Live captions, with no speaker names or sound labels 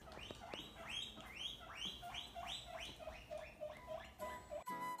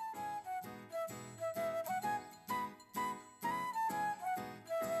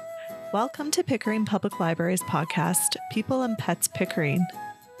Welcome to Pickering Public Library's podcast, People and Pets Pickering.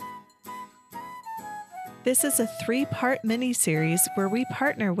 This is a 3-part mini-series where we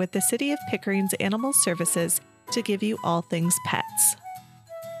partner with the City of Pickering's Animal Services to give you all things pets.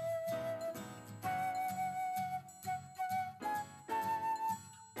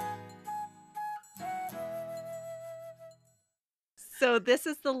 So this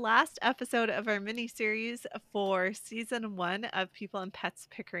is the last episode of our mini-series for Season 1 of People and Pets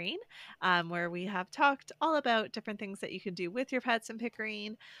Pickering, where we have talked all about different things that you can do with your pets in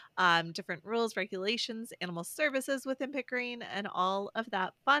Pickering, different rules, regulations, animal services within Pickering, and all of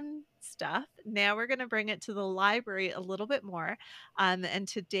that fun stuff. Now we're going to bring it to the library a little bit more, and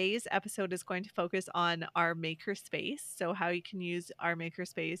today's episode is going to focus on our makerspace, so how you can use our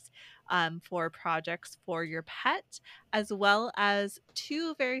makerspace for projects for your pet, as well as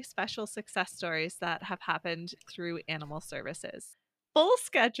 2 very special success stories that have happened through animal services. Full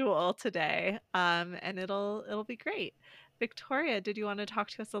schedule today, and it'll be great. Victoria, did you want to talk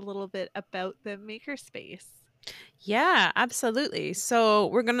to us a little bit about the makerspace? Yeah, absolutely. So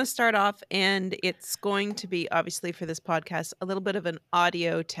we're going to start off, and it's going to be, obviously, for this podcast, a little bit of an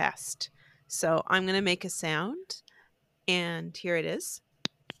audio test. So I'm going to make a sound, and here it is.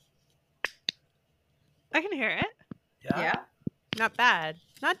 I can hear it. Yeah. Not bad.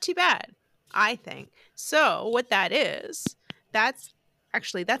 Not too bad, I think. So what that is, that's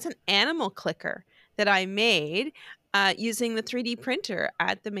an animal clicker that I made using the 3D printer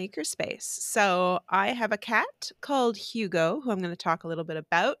at the Makerspace. So I have a cat called Hugo, who I'm going to talk a little bit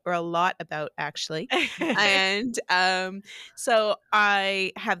about, or a lot about, actually. And so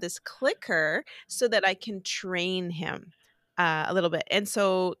I have this clicker so that I can train him a little bit. And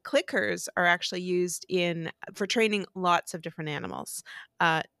so clickers are actually used for training lots of different animals,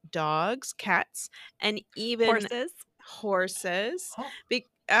 dogs, cats, and even horses. Oh.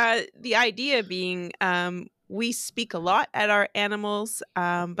 The idea being we speak a lot at our animals,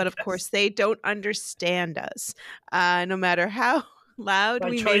 but of course they don't understand us, no matter how loud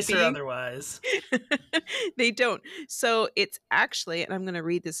By we choice may be. or otherwise. They don't. So it's actually, and I'm going to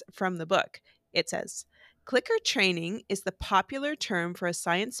read this from the book. It says, clicker training is the popular term for a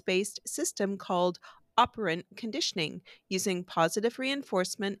science-based system called operant conditioning, using positive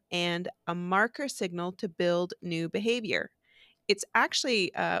reinforcement and a marker signal to build new behavior. It's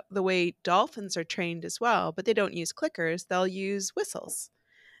actually the way dolphins are trained as well, but they don't use clickers. They'll use whistles.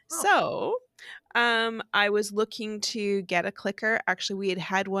 So I was looking to get a clicker. Actually, we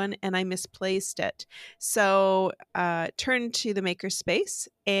had one and I misplaced it. So turned to the Makerspace,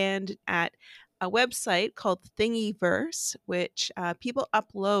 and at a website called Thingiverse, which people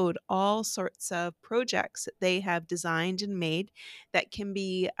upload all sorts of projects that they have designed and made that can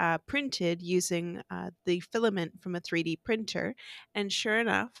be printed using the filament from a 3D printer. And sure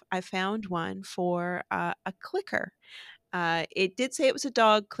enough, I found one for a clicker. It did say it was a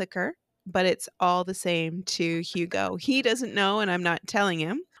dog clicker, but it's all the same to Hugo. He doesn't know, and I'm not telling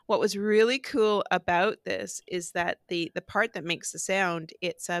him. What was really cool about this is that the part that makes the sound,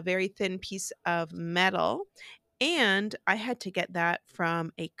 it's a very thin piece of metal, and I had to get that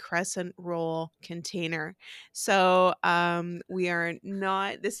from a crescent roll container. So we are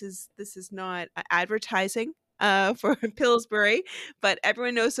not. This is not advertising for Pillsbury, but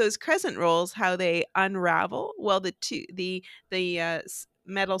everyone knows those crescent rolls, how they unravel. Well, the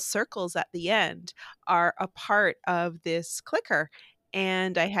metal circles at the end are a part of this clicker.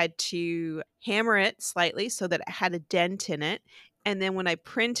 And I had to hammer it slightly so that it had a dent in it. And then when I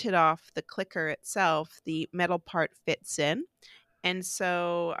printed off the clicker itself, the metal part fits in. And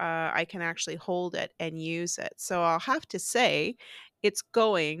so I can actually hold it and use it. So I'll have to say it's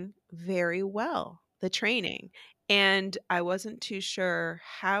going very well, the training. And I wasn't too sure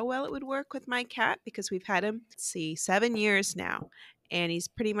how well it would work with my cat because we've had him, 7 years now. And he's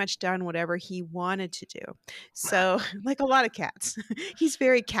pretty much done whatever he wanted to do. So, like a lot of cats, he's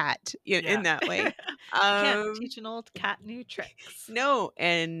very cat in that way. Can't teach an old cat new tricks. No,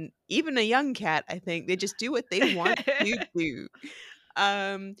 and even a young cat, I think they just do what they want to do.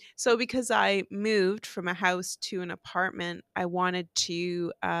 So because I moved from a house to an apartment, I wanted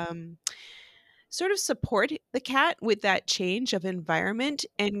to sort of support the cat with that change of environment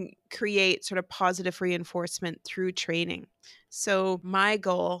and create sort of positive reinforcement through training. So my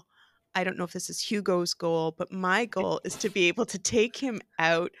goal, I don't know if this is Hugo's goal, but my goal is to be able to take him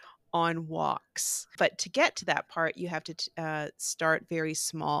out on walks. But to get to that part, you have to start very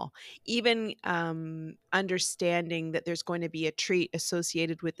small. Even understanding that there's going to be a treat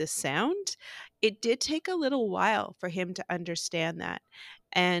associated with the sound, it did take a little while for him to understand that.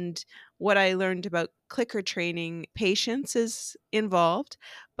 And what I learned about clicker training, patience is involved,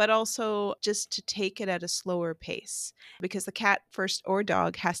 but also just to take it at a slower pace because the cat first or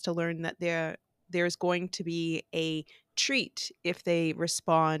dog has to learn that there's going to be a treat if they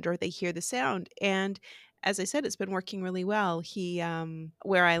respond or they hear the sound. And as I said, it's been working really well.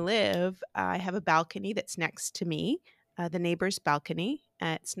 Where I live, I have a balcony that's next to me, the neighbor's balcony.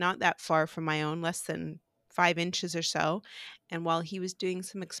 It's not that far from my own, less than 5 inches or so. And while he was doing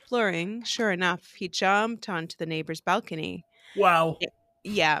some exploring, sure enough, he jumped onto the neighbor's balcony. Wow. Y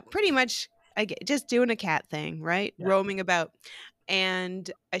Yeah, pretty much just doing a cat thing, right? Yeah. Roaming about. And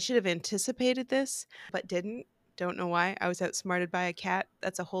I should have anticipated this, but didn't. Don't know why. I was outsmarted by a cat.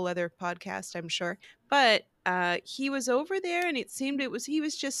 That's a whole other podcast, I'm sure. But, he was over there and it seemed he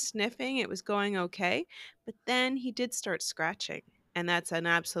was just sniffing, it was going okay, but then he did start scratching, and that's an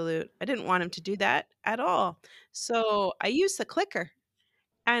absolute I didn't want him to do that at all. So, I used the clicker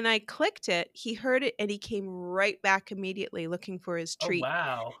and I clicked it, he heard it, and he came right back immediately looking for his Oh, treat.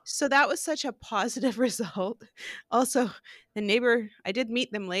 wow. So that was such a positive result. Also, the neighbor I did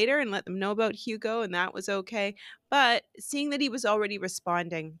meet them later and let them know about Hugo, and that was okay. But seeing that he was already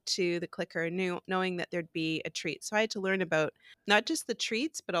responding to the clicker and knowing that there'd be a treat. So I had to learn about not just the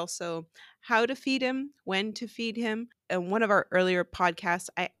treats, but also how to feed him, when to feed him. In one of our earlier podcasts,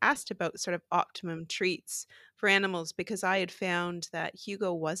 I asked about sort of optimum treats for animals because I had found that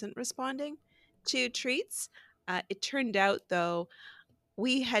Hugo wasn't responding to treats. It turned out, though,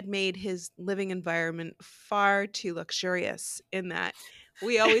 we had made his living environment far too luxurious in that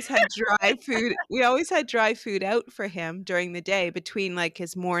we always had dry food out for him during the day between, like,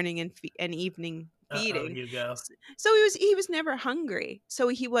 his morning and evening Uh-oh, feeding. Hugo. S So he was never hungry, so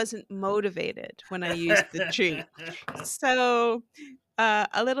he wasn't motivated when I used the treat. So,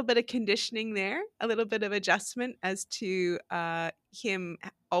 a little bit of conditioning there, a little bit of adjustment as to, him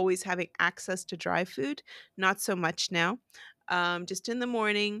always having access to dry food, not so much now. Just in the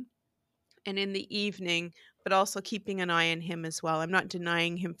morning and in the evening, but also keeping an eye on him as well. I'm not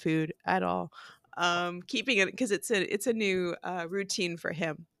denying him food at all. Keeping it because it's a new routine for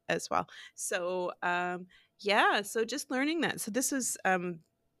him as well. So yeah, so just learning that. So this is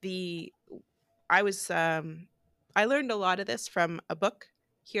the I was I learned a lot of this from a book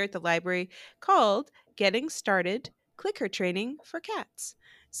here at the library called Getting Started Clicker Training for Cats.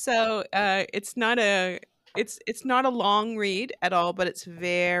 So it's not a long read at all, but it's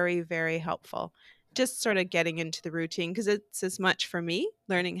very, very helpful. Just sort of getting into the routine because it's as much for me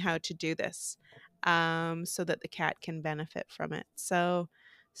learning how to do this, so that the cat can benefit from it. So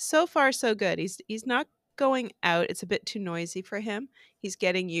so far so good. He's not going out. It's a bit too noisy for him. He's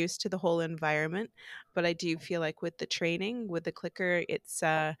getting used to the whole environment, but I do feel like with the training, with the clicker, it's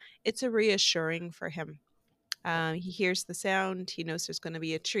a reassuring for him. He hears the sound, he knows there's going to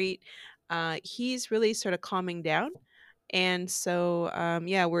be a treat. He's really sort of calming down, and so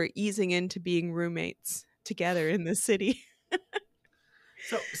yeah, we're easing into being roommates together in the city.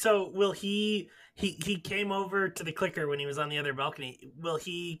 So will he came over to the clicker when he was on the other balcony. Will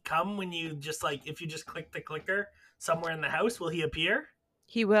he come when you just like if you just click the clicker somewhere in the house, will he appear?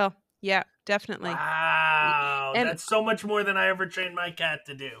 He will, yeah, definitely. Wow. And That's so much more than I ever trained my cat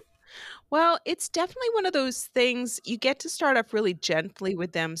to do. well, it's definitely one of those things you get to start off really gently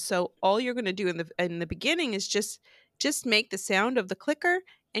with them. So all you're going to do in the beginning is just make the sound of the clicker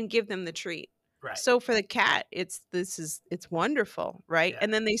and give them the treat. Right. So for the cat, it's wonderful, right? Yeah.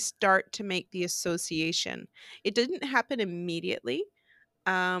 And then they start to make the association. It didn't happen immediately,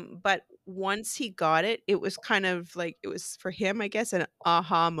 but once he got it, it was kind of like it was for him, I guess, an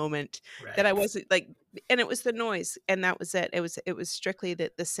aha moment that I Right. wasn't like and it was the noise and that was it. It was strictly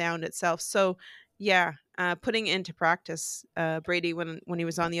the sound itself. So yeah, putting it into practice, Brady when he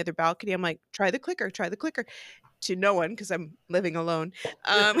was on the other balcony, I'm like, try the clicker to no one because I'm living alone.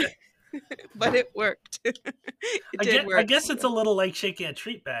 Um, but it worked. It did I work. guess it's So a little like shaking a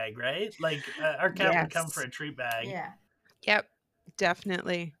treat bag, right? Like our cat would come for yes. a treat bag. Yeah. Yep,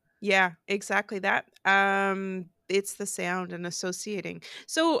 definitely. Yeah, exactly that. It's the sound and associating.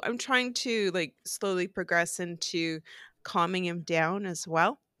 So I'm trying to like slowly progress into calming him down as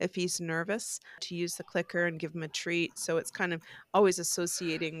well. If he's nervous, to use the clicker and give him a treat. So it's kind of always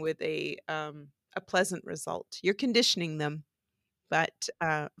associating with a pleasant result. You're conditioning them, but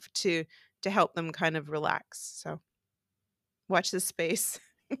to help them kind of relax. So watch this space.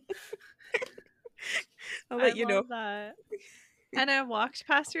 I'll I let you know. love that. And I walked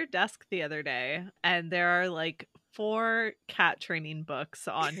past your desk the other day, and there are like 4 cat training books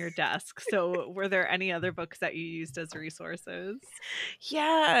on your desk. So, were there any other books that you used as resources?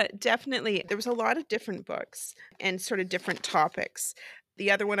 Yeah, definitely. There was a lot of different books and sort of different topics.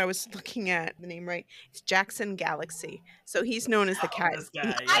 The other one I was looking at, the name right, it's Jackson Galaxy. So he's known as the Oh, cat. this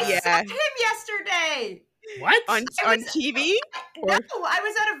guy. I Yeah. saw Yeah. him yesterday. What? On TV? No, Or I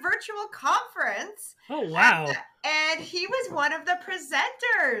was at a virtual conference. Oh, wow. And he was one of the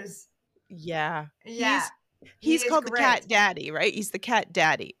presenters. yeah. Yeah. He's is called the great. cat daddy, right? He's the cat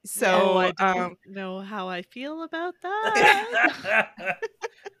daddy. Oh, So I don't know how I feel about that.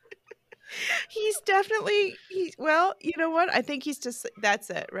 he's definitely well, you know what? I think he's just that's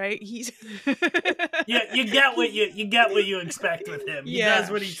it, right? He's you get what you expect with him. He Yeah.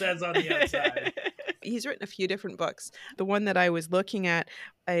 does what he says on the outside. He's written a few different books. The one that I was looking at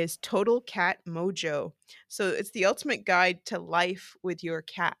is Total Cat Mojo. So it's the ultimate guide to life with your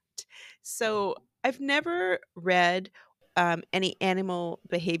cat. So I've never read any animal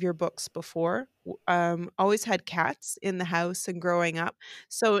behavior books before. Always had cats in the house and growing up.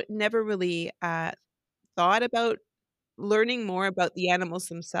 So never really thought about learning more about the animals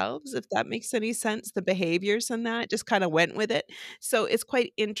themselves, if that makes any sense, the behaviors and that, just kinda went with it. So it's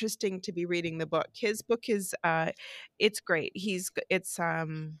quite interesting to be reading the book. His book is, it's great. It's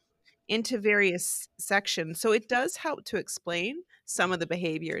into various sections, so it does help to explain some of the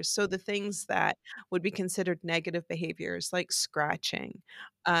behaviors. So the things that would be considered negative behaviors, like scratching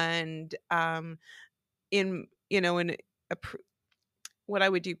and, in in a what I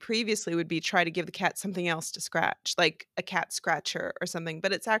would do previously would be try to give the cat something else to scratch, like a cat scratcher or something,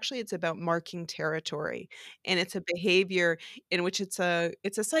 but it's about marking territory, and it's a behavior in which it's a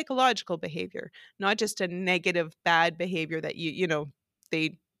psychological behavior, not just a negative bad behavior that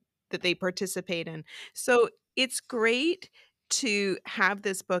they they participate in. So, it's great to have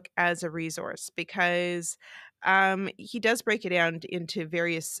this book as a resource because, he does break it down into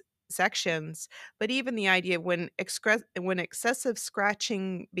various sections, but even the idea when excessive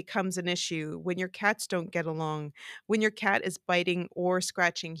scratching becomes an issue, when your cats don't get along, when your cat is biting or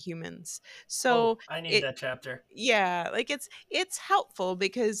scratching humans. Oh, So I need it that chapter. yeah, like it's helpful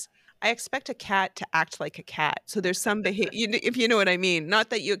because I expect a cat to act like a cat. So there's some behavior, if you know what I mean.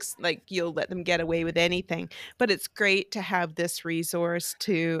 Not that you'll let them get away with anything, but it's great to have this resource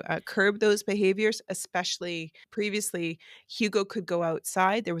to curb those behaviors. Especially previously, Hugo could go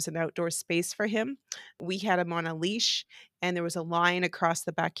outside. There was an outdoor space for him. We had him on a leash, and there was a line across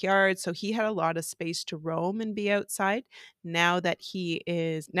the backyard, so he had a lot of space to roam and be outside. Now that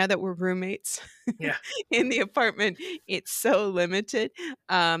we're roommates Yeah. in the apartment, it's so limited.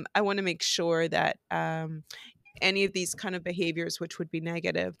 I want to make sure that any of these kind of behaviors, which would be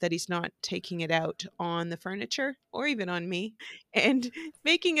negative, that he's not taking it out on the furniture or even on me, and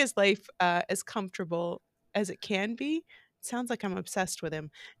making his life as comfortable as it can be. Sounds like I'm obsessed with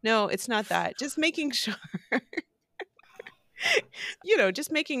him. No, it's not that. Just making sure,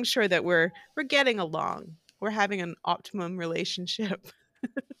 just making sure that we're getting along. We're having an optimum relationship.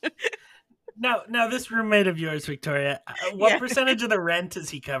 Now this roommate of yours, Victoria, what Yeah. percentage of the rent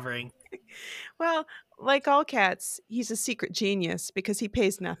is he covering? Well, like all cats, he's a secret genius because he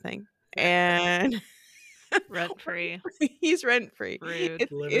pays nothing. And Rent free. he's rent free. Rude.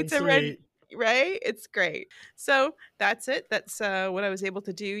 Living It's a rent, sweet. right? It's great. So that's it. That's what I was able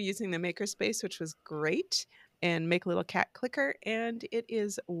to do using the makerspace, which was great, and make a little cat clicker, and it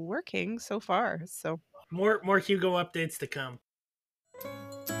is working so far. So More Hugo updates to come.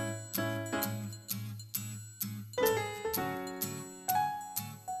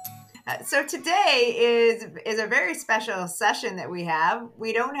 So today is a very special session that we have.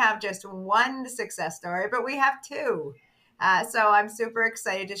 We don't have just one success story, but we have two. So I'm super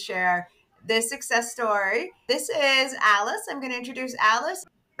excited to share this success story. This is Alice. I'm going to introduce Alice.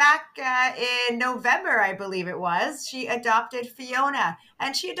 Back in November, I believe it was, she adopted Fiona,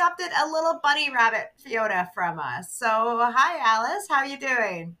 and she adopted a little bunny rabbit, Fiona, from us. So hi, Alice. How are you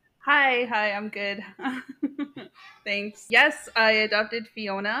doing? Hi, I'm good. Thanks. Yes, I adopted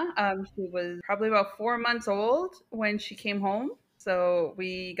Fiona. She was probably about 4 months old when she came home. So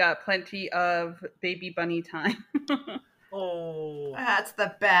we got plenty of baby bunny time. Oh, That's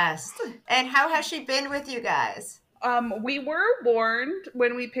the best. And how has she been with you guys? We were warned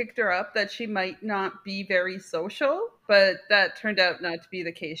when we picked her up that she might not be very social, but that turned out not to be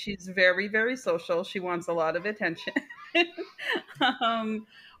the case. She's very, very social. She wants a lot of attention.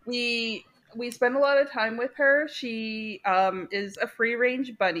 We spend a lot of time with her. She is a free roam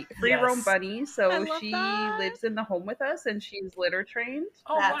Yes. bunny, I so love she that. lives in the home with us, and she's litter trained.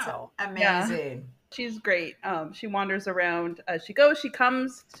 oh That's wow. amazing. She's great. She wanders around as she goes.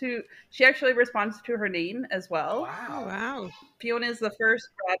 She actually responds to her name as well. oh, Wow. wow. Fiona is the first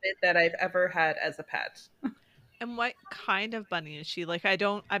rabbit that I've ever had as a pet. And what kind of bunny is she? Like,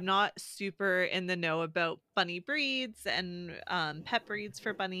 I'm not super in the know about bunny breeds and pet breeds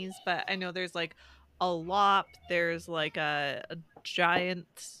for bunnies, but I know there's like a lop, there's like a giant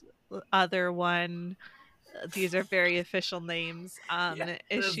other one. These are very official names. Yeah,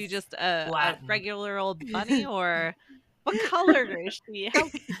 Is she that's just a Latin. regular old bunny, or what color is she? How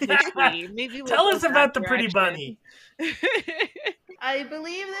cute is she? Maybe we'll Tell go us that about the pretty direction. bunny. I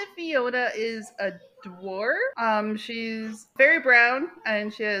believe that Fiona is a dwarf. She's very brown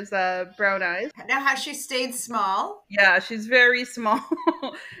and she has brown eyes. Now, has she stayed small? Yeah, she's very small.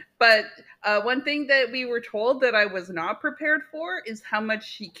 But one thing that we were told that I was not prepared for is how much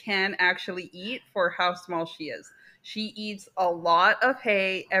she can actually eat for how small she is. She eats a lot of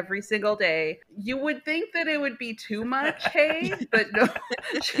hay every single day. You would think that it would be too much hay, but no,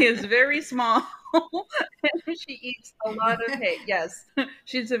 she is very small. And she eats a lot of hay. Yes,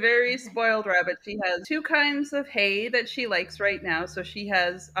 she's a very spoiled rabbit. She has two kinds of hay that she likes right now. So she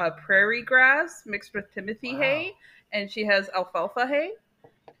has prairie grass mixed with Timothy hay, and she has alfalfa hay.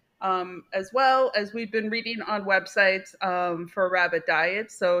 As well as we've been reading on websites for rabbit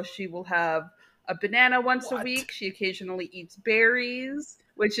diets. So she will have a banana once a What? week. She occasionally eats berries,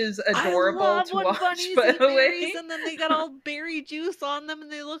 which is I adorable love to when watch, bunnies by eat the berries way. and then they got all berry juice on them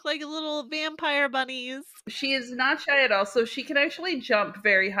and they look like little vampire bunnies. She is not shy at all, so she can actually jump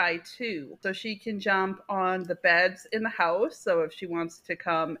very high too. So she can jump on the beds in the house. So if she wants to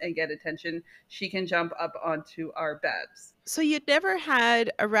come and get attention, she can jump up onto our beds. So you'd never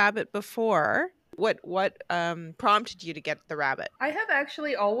had a rabbit before. What prompted you to get the rabbit? I have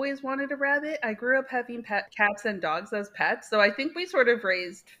actually always wanted a rabbit. I grew up having cats and dogs as pets, so I think we sort of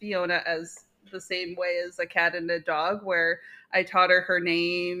raised Fiona as the same way as a cat and a dog, where I taught her her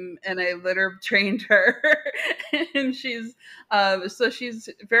name and I litter trained her, and she's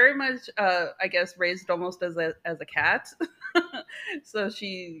very much I guess raised almost as a cat. So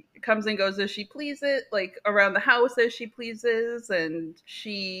she comes and goes as she pleases, like around the house as she pleases, and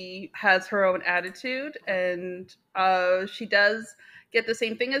she has her own attitude, and she does get the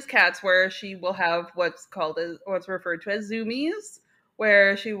same thing as cats, where she will have what's referred to as zoomies,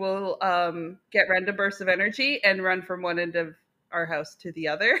 where she will get random bursts of energy and run from one end of our house to the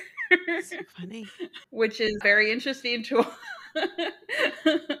other, So funny. which is very interesting to.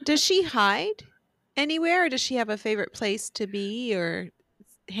 Does she hide anywhere, or does she have a favorite place to be or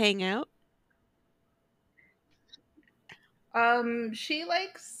hang out? She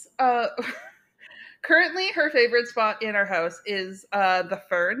likes currently her favorite spot in our house is the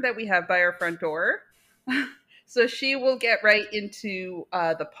fern that we have by our front door. So she will get right into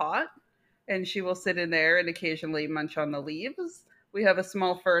the pot and she will sit in there and occasionally munch on the leaves. We have a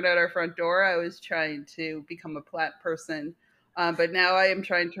small fern at our front door. I was trying to become a plant person, but now I am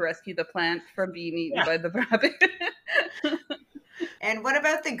trying to rescue the plant from being eaten by the rabbit. And what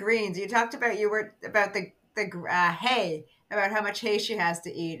about the greens? You talked about about the hay, about how much hay she has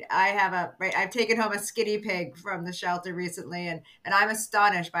to eat. I've taken home a skinny pig from the shelter recently, and I'm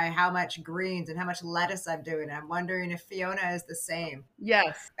astonished by how much greens and how much lettuce I'm doing. I'm wondering if Fiona is the same.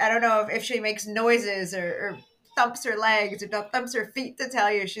 Yes. I don't know if she makes noises or thumps her legs or thumps her feet to tell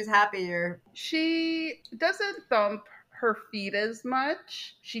you she's happy, or She doesn't thump her feet as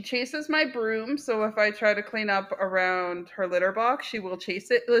much. She chases my broom, so if I try to clean up around her litter box, she will chase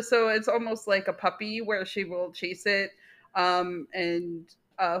it. So it's almost like a puppy where she will chase it and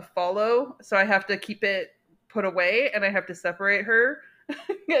follow. So I have to keep it put away and I have to separate her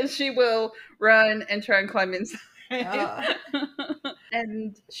because she will run and try and climb inside.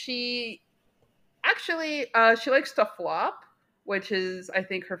 And she actually she likes to flop, which is I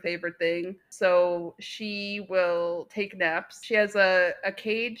think her favorite thing. So she will take naps. She has a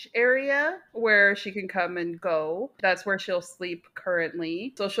cage area where she can come and go. That's where she'll sleep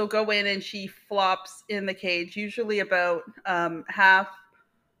currently. So she'll go in and she flops in the cage, usually about half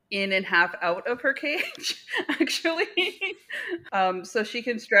in and half out of her cage, actually. So she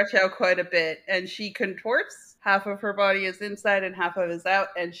can stretch out quite a bit and she contorts. Half of her body is inside and half of it is out,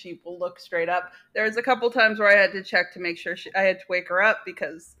 and she will look straight up. There was a couple times where I had to check to make sure I had to wake her up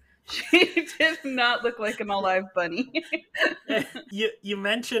because she did not look like an alive bunny. You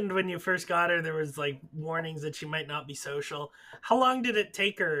mentioned when you first got her there was like warnings that she might not be social. How long did it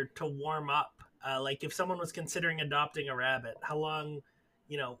take her to warm up? Like if someone was considering adopting a rabbit, how long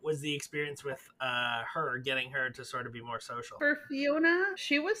was the experience with her getting her to sort of be more social? For Fiona,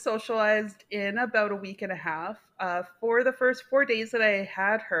 she was socialized in about a week and a half. For the first 4 days that I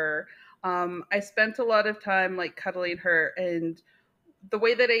had her, I spent a lot of time like cuddling her, and the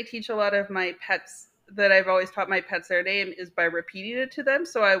way that I teach a lot of my pets that I've always taught my pets their name is by repeating it to them.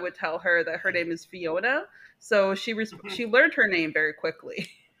 So I would tell her that her name is Fiona. So she learned her name very quickly.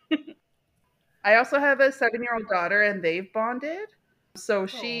 I also have a 7-year-old daughter, and they've bonded. So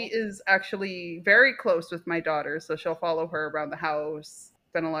she is actually very close with my daughter. So she'll follow her around the house,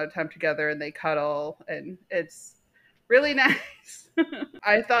 spend a lot of time together, and they cuddle, and it's really nice.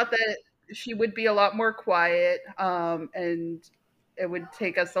 I thought that she would be a lot more quiet, and it would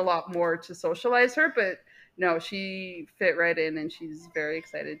take us a lot more to socialize her, but no, she fit right in, and she's very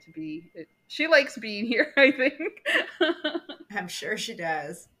excited to be. She likes being here, I think. I'm sure she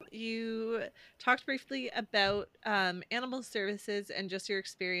does. You talked briefly about animal services and just your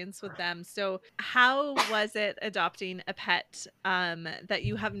experience with them. So, how was it adopting a pet that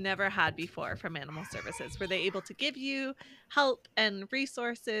you have never had before from animal services? Were they able to give you help and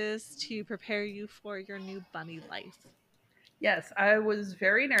resources to prepare you for your new bunny life? Yes, I was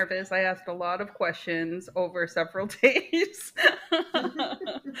very nervous. I asked a lot of questions over several days.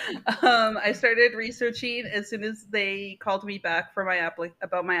 I started researching as soon as they called me back for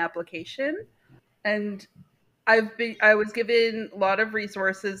about my application, and I was given a lot of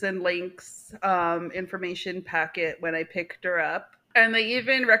resources and links, information packet when I picked her up, and they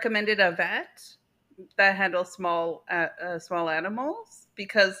even recommended a vet that handles small animals,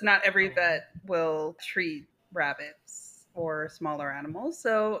 because not every vet will treat rabbits or smaller animals.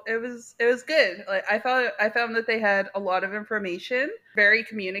 So it was good. Like I found that they had a lot of information, very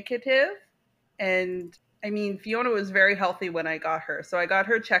communicative, and I mean, Fiona was very healthy when I got her. So I got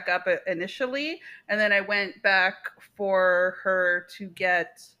her checkup initially, and then I went back for her to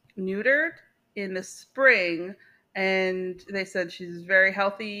get neutered in the spring. And they said she's very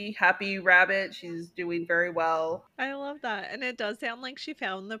healthy, happy rabbit. She's doing very well. I love that. And it does sound like she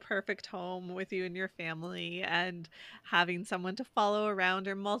found the perfect home with you and your family, and having someone to follow around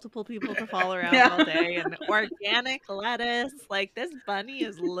or multiple people to follow around all day, and organic lettuce. Like, this bunny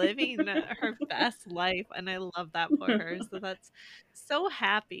is living her best life. And I love that for her. So that's so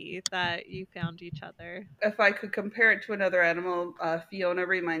happy that you found each other. If I could compare it to another animal, Fiona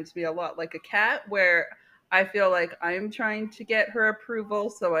reminds me a lot like a cat, where I feel like I'm trying to get her approval.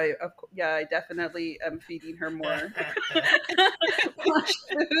 So I definitely am feeding her more plush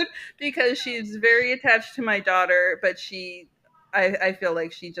food, because she's very attached to my daughter, but I feel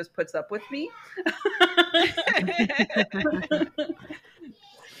like she just puts up with me.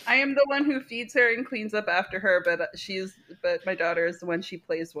 I am the one who feeds her and cleans up after her, but my daughter is the one she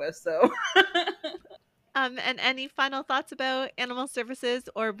plays with. So. And any final thoughts about animal services,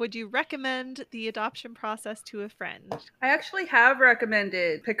 or would you recommend the adoption process to a friend? I actually have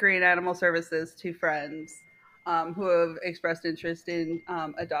recommended Pickering Animal Services to friends who have expressed interest in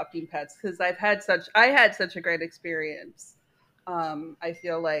adopting pets, because I had such a great experience. I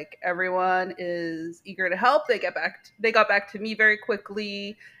feel like everyone is eager to help. They got back to me very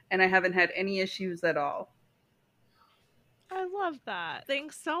quickly, and I haven't had any issues at all. I love that.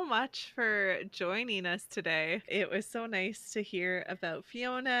 Thanks so much for joining us today. It was so nice to hear about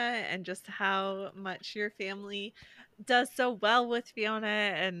Fiona and just how much your family does so well with Fiona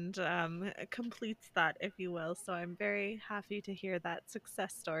and completes that, if you will. So I'm very happy to hear that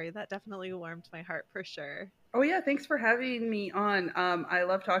success story. That definitely warmed my heart for sure. Oh yeah, thanks for having me on. I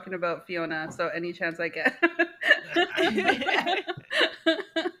love talking about Fiona, so any chance I get.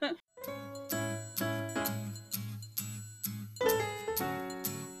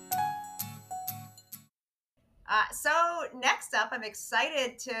 So next up, I'm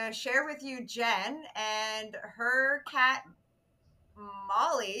excited to share with you Jen and her cat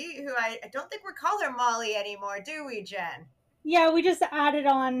Molly, who I don't think we call her Molly anymore, do we, Jen? Yeah, we just added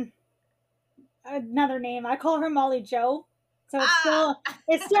on another name. I call her Molly Joe. So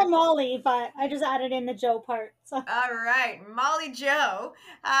it's still Molly, but I just added in the Joe part. So. All right, Molly Joe.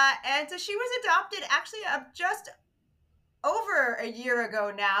 And so she was adopted actually just over a year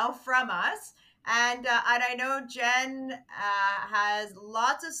ago now from us. And I know Jen has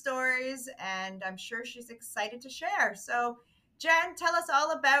lots of stories, and I'm sure she's excited to share. So, Jen, tell us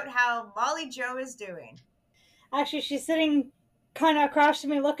all about how Molly Joe is doing. Actually, she's sitting kind of across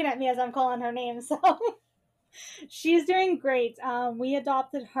from me looking at me as I'm calling her name. So she's doing great. We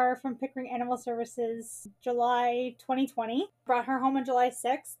adopted her from Pickering Animal Services July 2020. Brought her home on July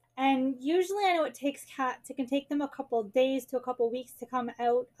 6th. And usually I know it takes cats, it can take them a couple days to a couple weeks to come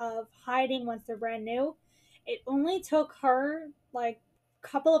out of hiding once they're brand new. It only took her like a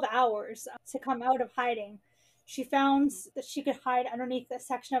couple of hours to come out of hiding. She found that she could hide underneath a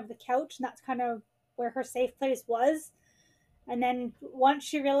section of the couch, and that's kind of where her safe place was. And then once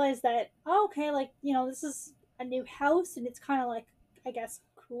she realized that, oh, okay, like, this is a new house and it's kind of like, I guess,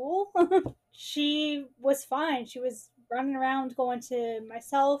 cool. She was fine. She was running around going to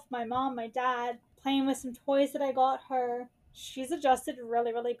myself, my mom, my dad, playing with some toys that I got her. She's adjusted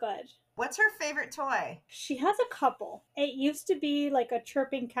really, really good. What's her favorite toy? She has a couple. It used to be like a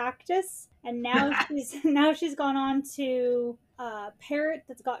chirping cactus, and now she's gone on to a parrot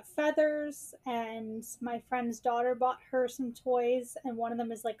that's got feathers. And my friend's daughter bought her some toys, and one of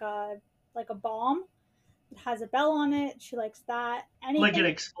them is like a bomb. It has a bell on it. She likes that. Anything... Like an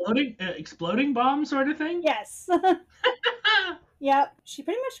exploding bomb sort of thing? Yes. Yep. She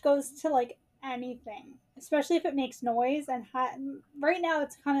pretty much goes to like anything, especially if it makes noise. And right now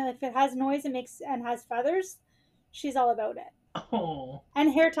it's kind of, if it has noise and has feathers, she's all about it. Oh.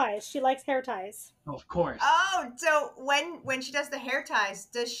 And hair ties. She likes hair ties. Of course. Oh, so when she does the hair ties,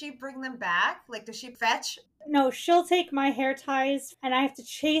 does she bring them back? Like, does she fetch? No, she'll take my hair ties, and I have to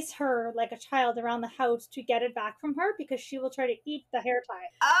chase her like a child around the house to get it back from her because she will try to eat the hair tie.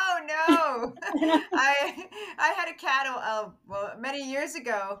 Oh no! I had a cat many years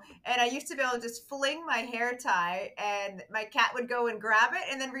ago, and I used to be able to just fling my hair tie, and my cat would go and grab it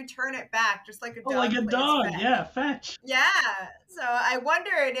and then return it back, just like a dog. Oh, like a dog, yeah, fetch. Yeah. So I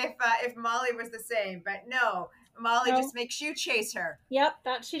wondered if Molly was the same, but no. Molly just makes you chase her. Yep,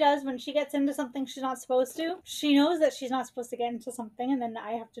 that she does. When she gets into something she's not supposed to, she knows that she's not supposed to get into something, and then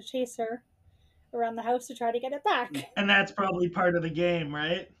I have to chase her around the house to try to get it back. And that's probably part of the game,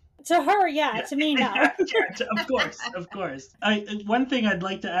 right? To her, yeah. To me, no. Yeah, of course. One thing I'd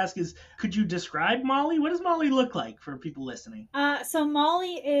like to ask is, could you describe Molly? What does Molly look like for people listening? So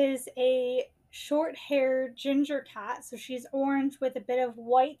Molly is a short-haired ginger cat. So she's orange with a bit of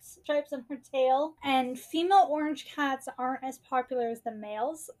white stripes on her tail. And female orange cats aren't as popular as the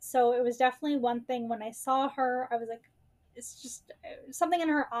males. So it was definitely one thing when I saw her, I was like, it's just something in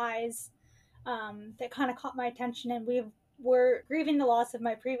her eyes that kind of caught my attention. And we were grieving the loss of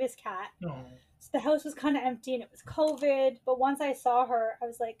my previous cat. Oh. So the house was kind of empty and it was COVID. But once I saw her, I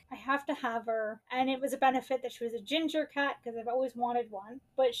was like, I have to have her. And it was a benefit that she was a ginger cat because I've always wanted one.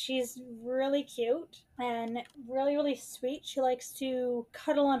 But she's really cute and really, really sweet. She likes to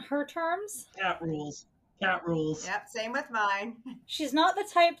cuddle on her terms. Cat rules. Cat rules. Yep, same with mine. She's not the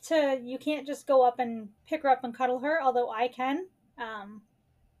type you can't just go up and pick her up and cuddle her, although I can.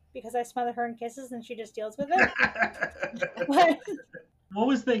 Because I smother her in kisses and she just deals with it. But what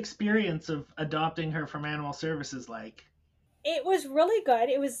was the experience of adopting her from Animal Services like? It was really good.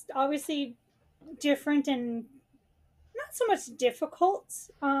 It was obviously different and not so much difficult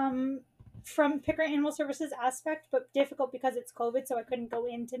from Pickering Animal Services aspect, but difficult because it's COVID, so I couldn't go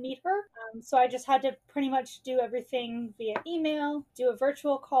in to meet her. So I just had to pretty much do everything via email, do a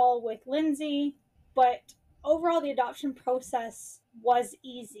virtual call with Lindsay. But overall, the adoption process was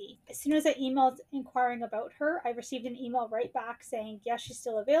easy. As soon as I emailed inquiring about her, I received an email right back saying, yes, she's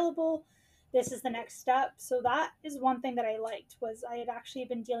still available. This is the next step. So that is one thing that I liked, was I had actually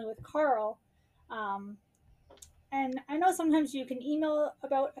been dealing with Carl. And I know sometimes you can email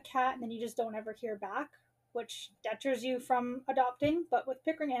about a cat and then you just don't ever hear back, which deters you from adopting. But with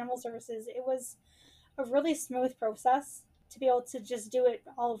Pickering Animal Services, it was a really smooth process to be able to just do it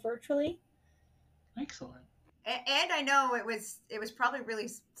all virtually. Excellent. And I know it was probably really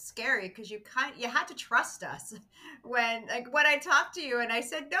scary because you had to trust us when I talked to you and I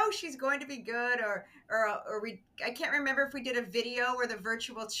said, no, she's going to be good, or I can't remember if we did a video or the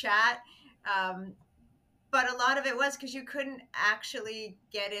virtual chat, but a lot of it was because you couldn't actually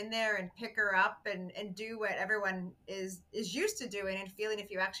get in there and pick her up and do what everyone is used to doing and feeling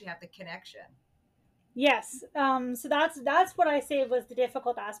if you actually have the connection. Yes. So that's what I say was the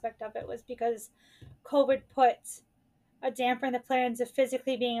difficult aspect of it, was because COVID put a damper in the plans of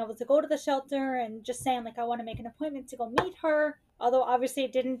physically being able to go to the shelter and just saying, like, I want to make an appointment to go meet her. Although obviously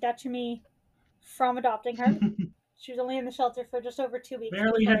it didn't deter me from adopting her. She was only in the shelter for just over 2 weeks.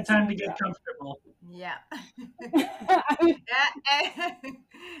 Barely had time to get comfortable. Yeah.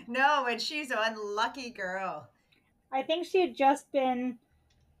 No, and she's an unlucky girl. I think she had just been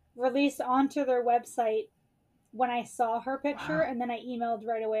released onto their website when I saw her picture. Wow. And then I emailed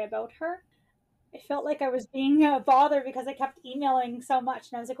right away about her. I felt like I was being bothered because I kept emailing so much,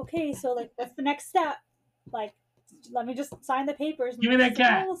 and I was like, okay, so like, what's the next step? Like, let me just sign the papers. Give me that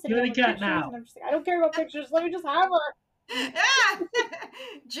cat. Give me the cat now. And I'm just like, I don't care about pictures. Let me just have her. Yeah,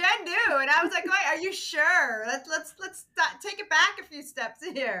 Jen knew, and I was like, "Wait, are you sure? Let's take it back a few steps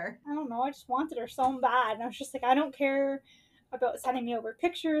here." I don't know. I just wanted her so bad, and I was just like, I don't care about sending me over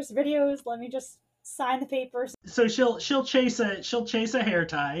pictures, videos. Let me just sign the papers. So she'll chase a hair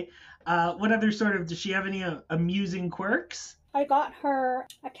tie. What other sort of, does she have any amusing quirks? I got her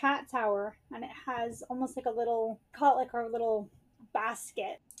a cat tower, and it has almost like a little, call it like our little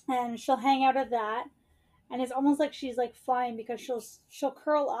basket, and she'll hang out of that. And it's almost like she's like flying, because she'll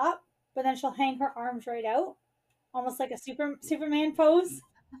curl up, but then she'll hang her arms right out, almost like a Superman pose.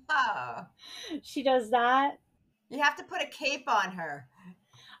 Oh, She does that. you have to put a cape on her.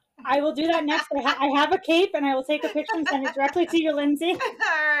 I will do that next. I have a cape, and I will take a picture and send it directly to you, Lindsay. All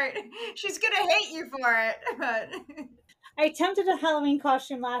right. She's going to hate you for it. But I attempted a Halloween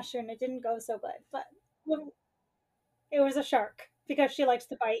costume last year, and it didn't go so good. But it was a shark, because she likes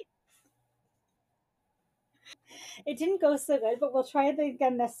to bite. It didn't go so good, but we'll try it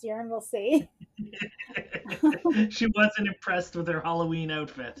again this year, and we'll see. She wasn't impressed with her Halloween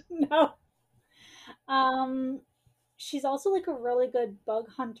outfit. No. She's also like a really good bug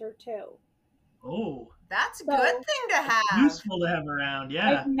hunter too. Oh, that's a So- good thing to have. useful to have around.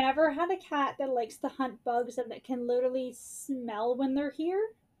 Yeah. I've never had a cat that likes to hunt bugs and that can literally smell when they're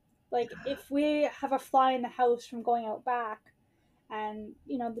here. Like, if we have a fly in the house from going out back, and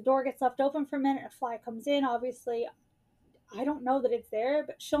the door gets left open for a minute, a fly comes in, obviously I don't know that it's there,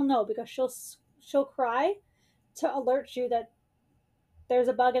 but she'll know, because she'll cry to alert you that there's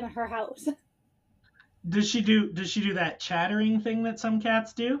a bug in her house. Does she do that chattering thing that some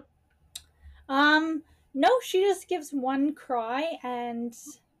cats do? No, she just gives one cry, and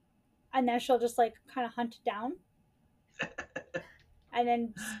then she'll just like kind of hunt it down. And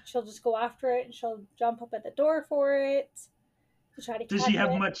then she'll just go after it, and she'll jump up at the door for it to try to Does catch she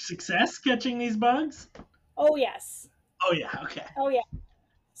have it. much success catching these bugs? Oh yes. Oh yeah, okay. Oh yeah.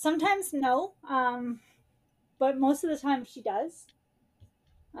 Sometimes no. But most of the time she does.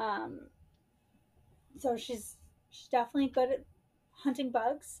 So she's definitely good at hunting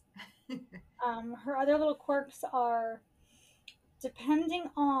bugs. Her other little quirks are,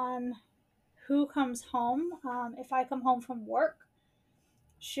 depending on who comes home. If I come home from work,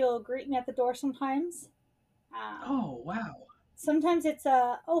 she'll greet me at the door sometimes. Oh wow. Sometimes it's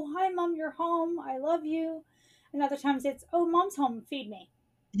oh hi mom, you're home, I love you. And other times it's, oh, mom's home, feed me.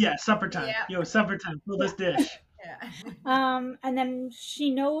 Yeah, supper time. Yeah. Yo, supper time. Fill this dish. Yeah. And then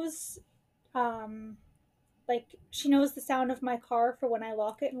she knows, like, she knows the sound of my car for when I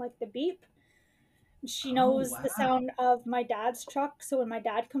lock it, and like the beep. She knows the wow. sound of my dad's truck, so when my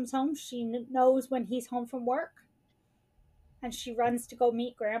dad comes home, she knows when he's home from work, and she runs to go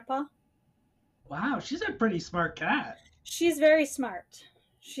meet Grandpa. Wow, she's a pretty smart cat. She's very smart.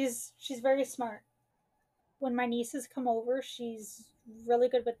 She's very smart. When my nieces come over, she's really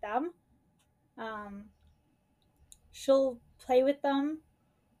good with them. She'll play with them.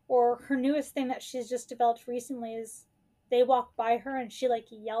 Or her newest thing that she's just developed recently is they walk by her and she like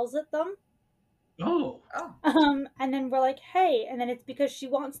yells at them. Oh. Oh. And then we're like, hey, and then it's because she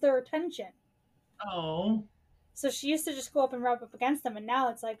wants their attention. Oh. So she used to just go up and rub up against them, and now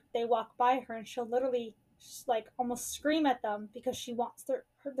it's like they walk by her and she'll literally just like almost scream at them because she wants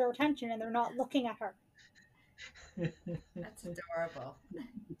their attention, and they're not looking at her. That's adorable.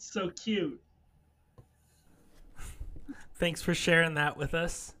 It's so cute. Thanks for sharing that with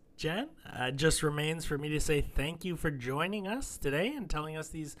us, Jen. Just remains for me to say thank you for joining us today and telling us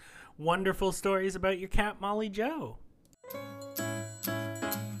these wonderful stories about your cat, Molly Joe.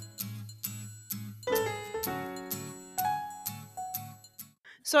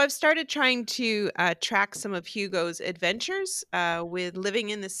 So I've started trying to track some of Hugo's adventures with living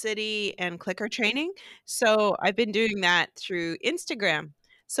in the city and clicker training. So I've been doing that through Instagram.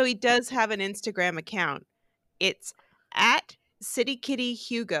 So he does have an Instagram account. It's at City Kitty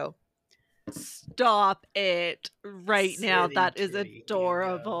Hugo. Stop it right now. City That is kitty,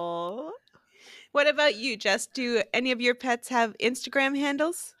 adorable. What about you, Jess? Do any of your pets have Instagram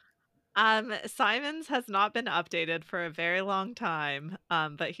handles? Simon's has not been updated for a very long time,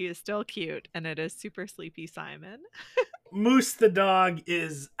 but he is still cute, and it is Super Sleepy Simon. Moose the dog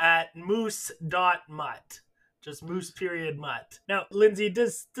is at moose.mutt. Just moose.mutt. Now, Lindsay,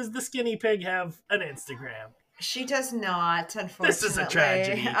 does the skinny pig have an Instagram? She does not, unfortunately. This is a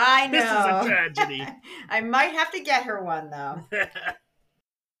tragedy. I know. This is a tragedy. I might have to get her one, though.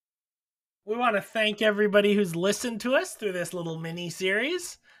 We want to thank everybody who's listened to us through this little mini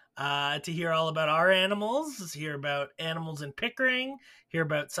series. To hear all about our animals, hear about animals in Pickering, hear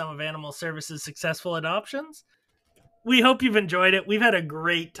about some of Animal Services' successful adoptions. We hope you've enjoyed it. We've had a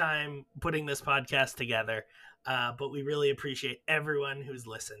great time putting this podcast together, but we really appreciate everyone who's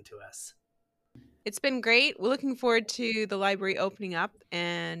listened to us. It's been great. We're looking forward to the library opening up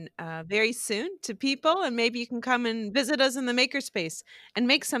and very soon to people. And maybe you can come and visit us in the makerspace and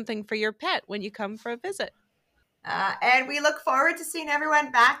make something for your pet when you come for a visit. And we look forward to seeing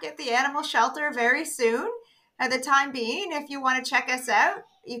everyone back at the animal shelter very soon. At the time being, if you want to check us out,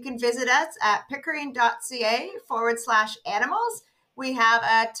 you can visit us at pickering.ca/animals. We have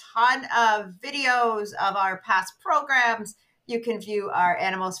a ton of videos of our past programs. You can view our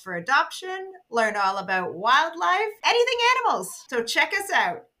animals for adoption, learn all about wildlife, anything animals. So check us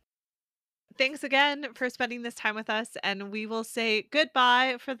out. Thanks again for spending this time with us, and we will say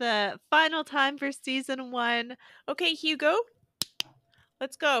goodbye for the final time for season 1. Okay, Hugo,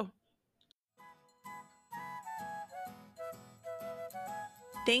 let's go.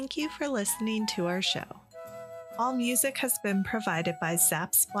 Thank you for listening to our show. All music has been provided by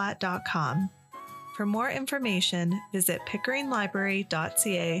Zapsplat.com. For more information, visit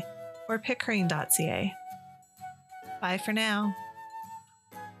pickeringlibrary.ca or pickering.ca. Bye for now.